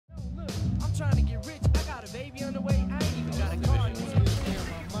trying to get rich. I got a baby on the way. I ain't even got a car.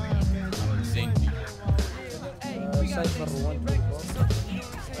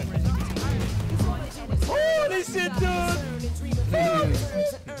 Holy shit, dude!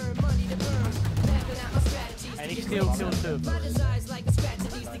 And he still killed too.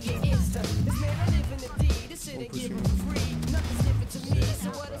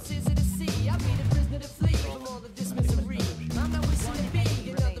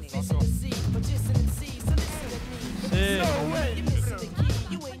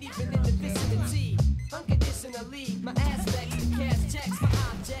 Unconditionally, my aspects, the cash checks, my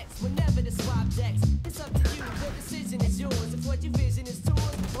objects, whenever the swap decks. It's up to you, the decision is yours. If what you vision is tours,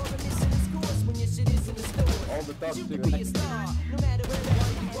 or the mission is course when your shit is in the store. All the dogs you can be a star, no matter where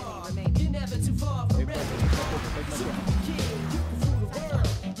you are. You're never too far from wherever you are. You can be king, you can rule the world.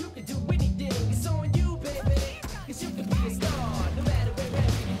 You can do anything, it's on you, baby. Cause you can be a star, no matter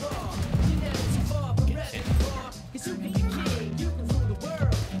wherever you are. You're never too far from wherever you are. Cause you can be king, you can rule the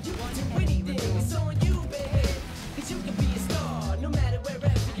world. You can do anything, it's on you, baby. Cause you can be a star, no matter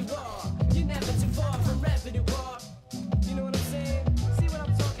wherever you are. You're never too far from wherever you are. You know what I'm saying? See what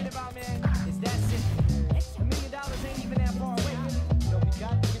I'm talking about, man? It's that simple. $1 million ain't even that far away, really. Yo, we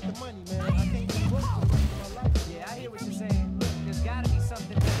got to get the money, man. I can't be broke for the rest of my life. Yeah, I hear what you're saying. Look, there's gotta be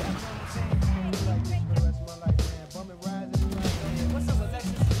something better. You know what I'm saying? I live like this for the rest of my life, man. Bumming rides everywhere. What's up with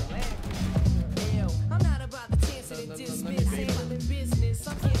Lexus? Yo, I'm not about to cancel and dismiss. Handling business,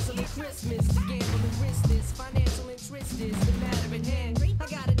 I'm canceling Christmas. The gambling risk this, financial interest is the matter at hand. I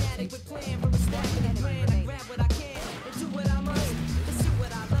got an adequate plan for a stacking and plan. I grab what I can and do what I must. Pursue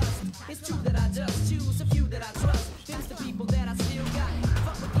what I lust. It's true that I just choose a few that I trust. There's the people that I still got.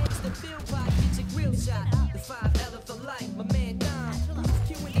 Fuck against the bill pot, get your grill shot. The 5L for life, my man Don. Who's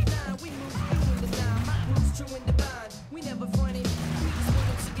Q in the 9, we move you in the 9. My crew's true and divine. We never fronted. We just want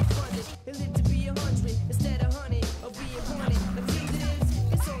them to get funded and live to be 100 instead of 100 or being wanted. The truth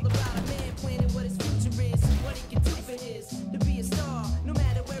is, it's all about a man planning what his future is, what he can do for his to be a star, no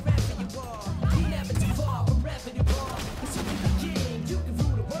matter wherever you are. You never too far from wherever you are. Cause you can be king, you can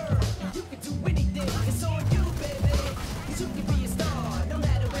rule the world, you can do anything. It's on you, baby. Cause you can be a star, no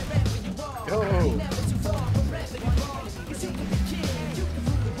matter wherever you are. You never too far from wherever you are. Cause you can be king, you can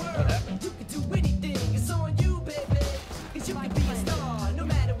rule the world, you can do anything. It's on you, baby. Cause you can be a star, no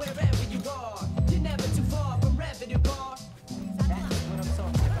matter wherever you are. You're never too far from wherever you are. That's what I'm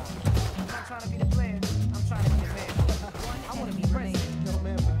talking about. I'm not trying to be the player, I'm trying to be the man. I want to be president. Yo,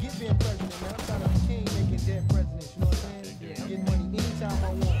 man, forget being president, man. I'm trying to be king, making dead presidents. You know what I'm saying? Yeah. Getting money anytime I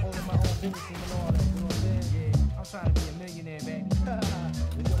want, owning my own business and all that. You know what I'm saying? Yeah, I'm trying to be a millionaire, baby.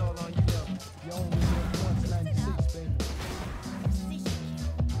 It's all on you, though. You only live once, 96, baby.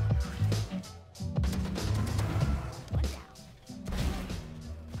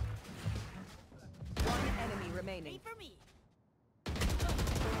 One enemy remaining. For me.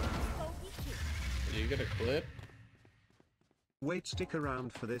 Did you get a clip? Wait, stick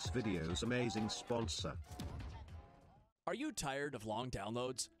around for this video's amazing sponsor. Are you tired of long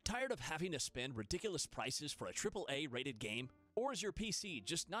downloads? Tired of having to spend ridiculous prices for a AAA rated game? Or is your PC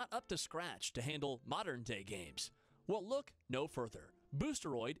just not up to scratch to handle modern day games? Well, look no further.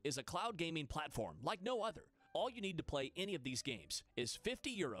 Boosteroid is a cloud gaming platform like no other. All you need to play any of these games is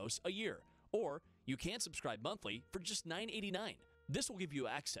 50 euros a year, or you can subscribe monthly for just $9.89. This will give you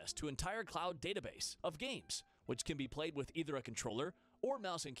access to an entire cloud database of games, which can be played with either a controller or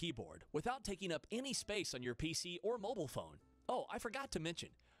mouse and keyboard without taking up any space on your PC or mobile phone. Oh, I forgot to mention,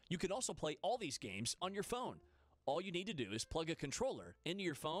 you can also play all these games on your phone. All you need to do is plug a controller into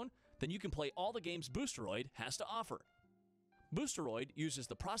your phone, then you can play all the games Boosteroid has to offer. Boosteroid uses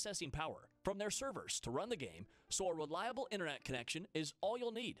the processing power from their servers to run the game, so a reliable internet connection is all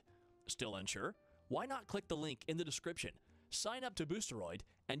you'll need. Still unsure? Why not click the link in the description? Sign up to Boosteroid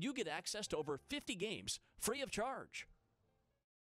and you get access to over 50 games free of charge.